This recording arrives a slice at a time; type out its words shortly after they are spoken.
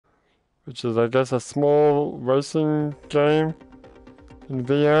which is, I guess, a small racing game in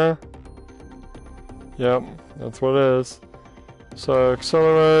VR. Yep, that's what it is. So,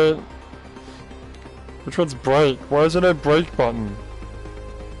 accelerate. Which one's brake? Why is there no brake button?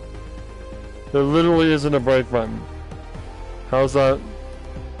 There literally isn't a brake button. How's that?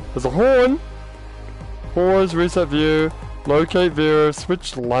 There's a horn! Pause, reset view, locate view,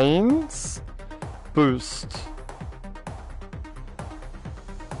 switch lanes, boost.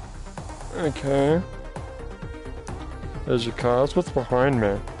 Okay. There's your cars. What's behind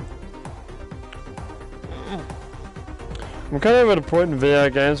me? I'm kind of at a point in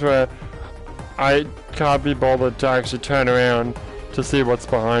VR games where I can't be bothered to actually turn around to see what's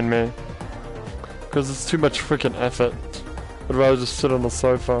behind me. Because it's too much freaking effort. I'd rather just sit on the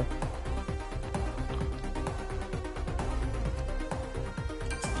sofa.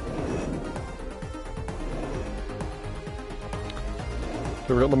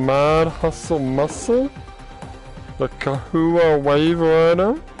 So we've got the Mad Hustle Muscle, the Kahua Wave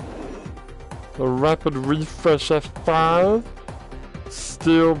Rider, the Rapid Refresh F5,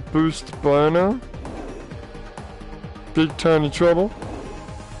 Steel Boost Burner, Big Tiny Trouble.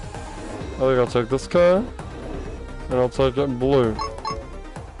 I think I'll take this car, and I'll take it in blue.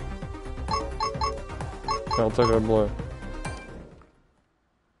 I'll take it in blue.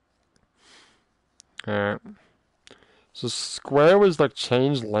 Alright. So square was like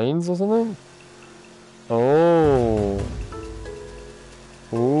change lanes or something? Oh.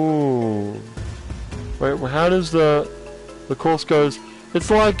 Ooh. Wait, how does the course goes?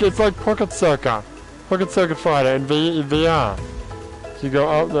 It's like Pocket Circuit Fighter in VR. So you go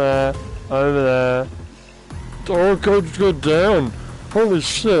up there, over there. Oh, go down. Holy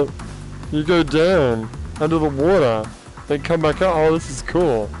shit. You go down under the water, then come back up. Oh, this is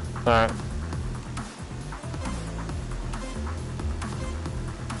cool. Alright.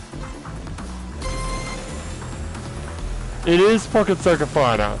 It is Pocket Circuit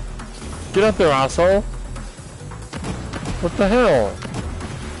Fighter. Get up there, asshole. What the hell?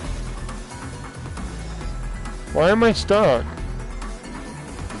 Why am I stuck?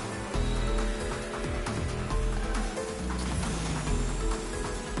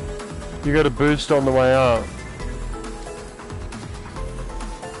 You got a boost on the way up.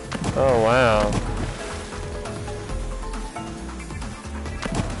 Oh, wow.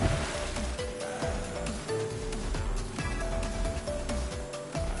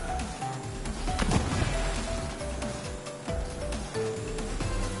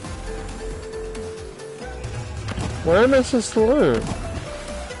 Why am I so slow?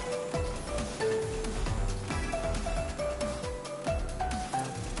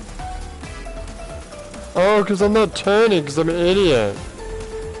 Oh, because I'm not turning, because I'm an idiot.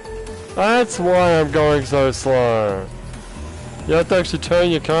 That's why I'm going so slow. You have to actually turn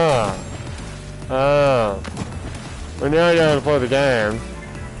your car. Ah. Well, now you know how to play the game.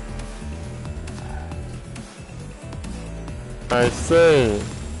 I see.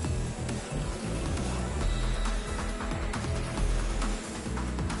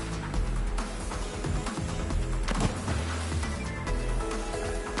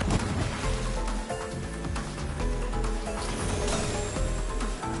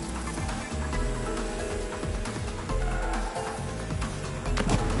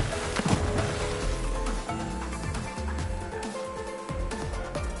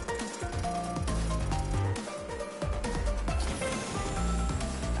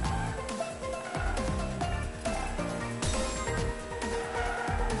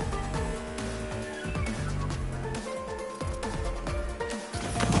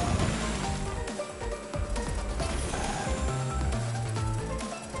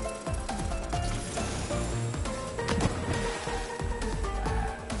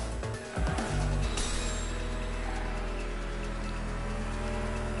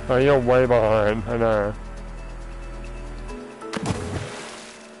 Oh, you're way behind, I know.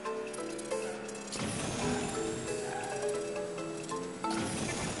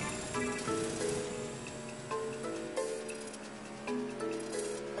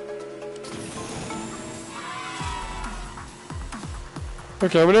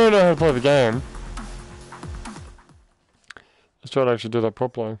 Okay, we don't know how to play the game. Let's try to actually do that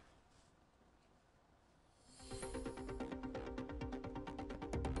properly.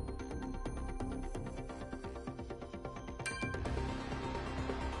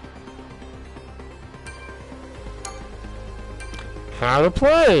 How to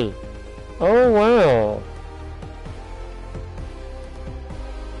play? Oh wow.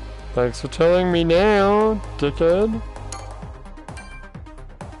 Thanks for telling me now, dickhead.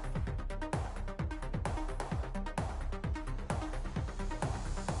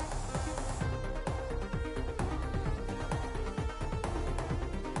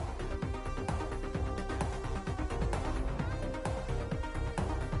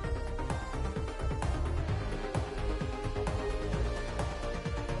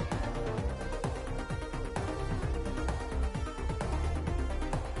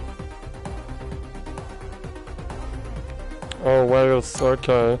 Oh, wait,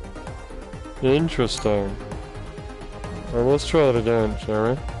 okay. Interesting. Well, let's try it again,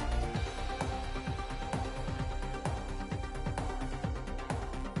 shall we?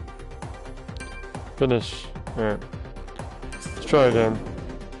 Finish. Alright. Let's try again.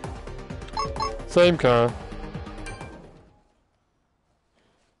 Same car.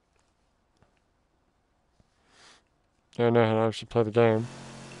 I don't know how to actually play the game.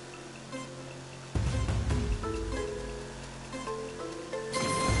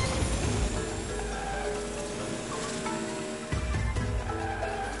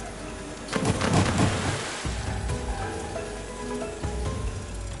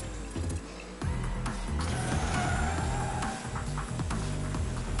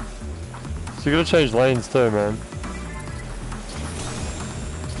 So you gotta change lanes too, man.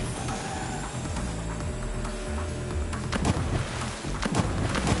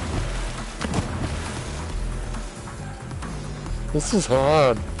 This is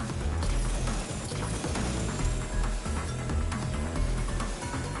hard.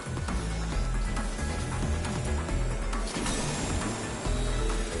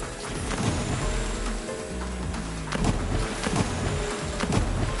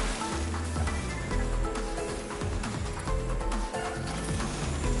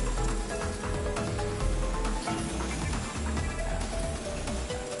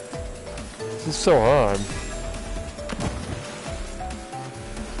 This is so hard.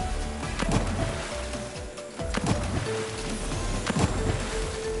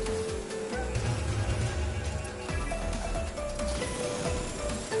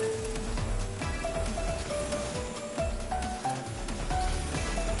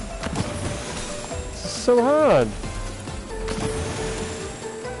 So hard.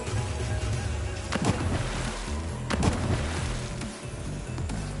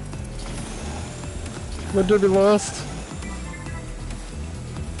 What did we lost?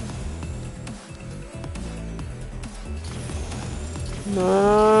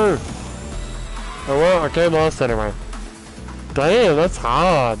 No. Oh well, I came last anyway. Damn, that's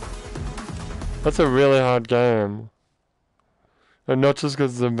hard. That's a really hard game. And not just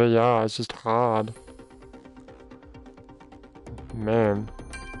because it's in VR, it's just hard. Man.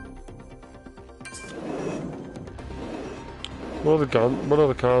 What are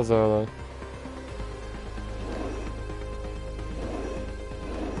the cars are there?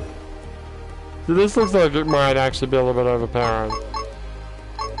 See, this looks like it might actually be a little bit overpowered.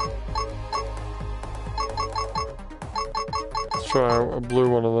 Let's try a blue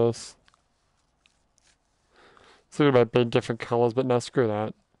one of this. It's looking about being different colors, but no, screw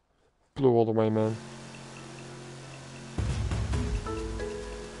that. Blue all the way, man.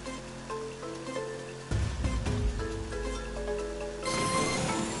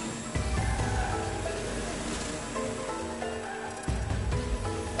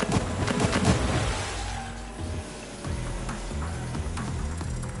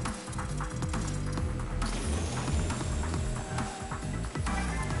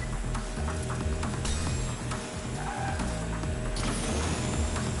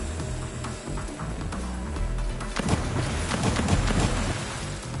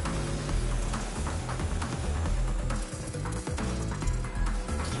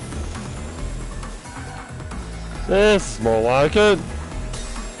 This more like it.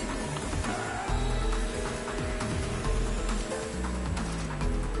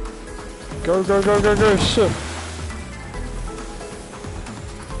 Go, go, go, go, go, shit.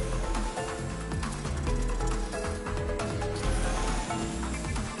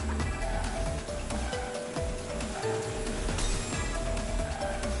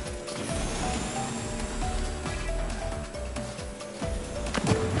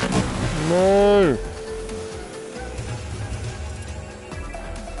 No.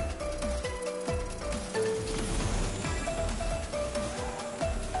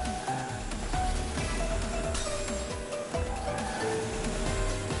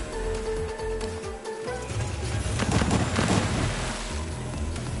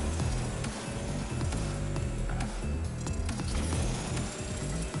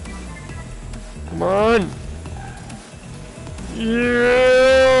 Come on! Yo!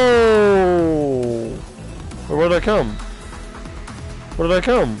 Where did I come? Where did I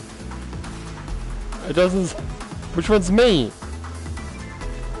come? It doesn't... Which one's me?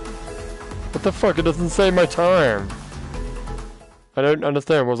 What the fuck? It doesn't say my time. I don't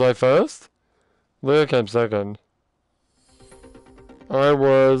understand. Was I first? Leah came second. I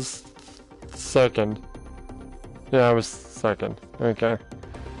was... second. Yeah, I was second. Okay.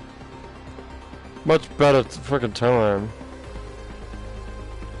 Much better freaking time.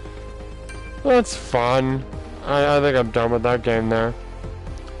 That's fun. I think I'm done with that game there.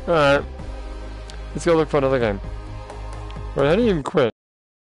 Alright. Let's go look for another game. Wait, how do you even quit?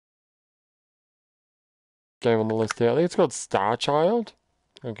 Game on the list here. I think it's called Star Child.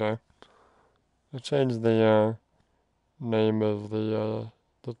 Okay. I'll change the name of the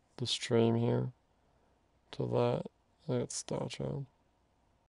stream here to that. I think it's Star Child.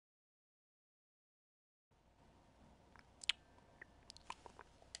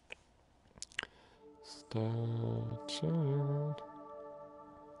 Star Child.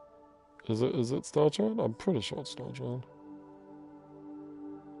 Is it Star Child? I'm pretty sure it's Star Child.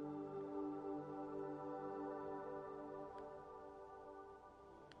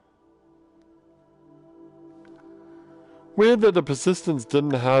 Weird that the Persistence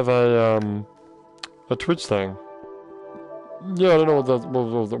didn't have a Twitch thing. Yeah, I don't know what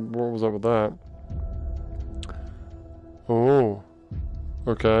was up with that. Oh.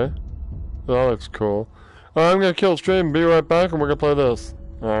 Okay. That looks cool. Alright, I'm gonna kill stream, be right back, and we're gonna play this.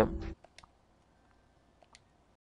 Alright.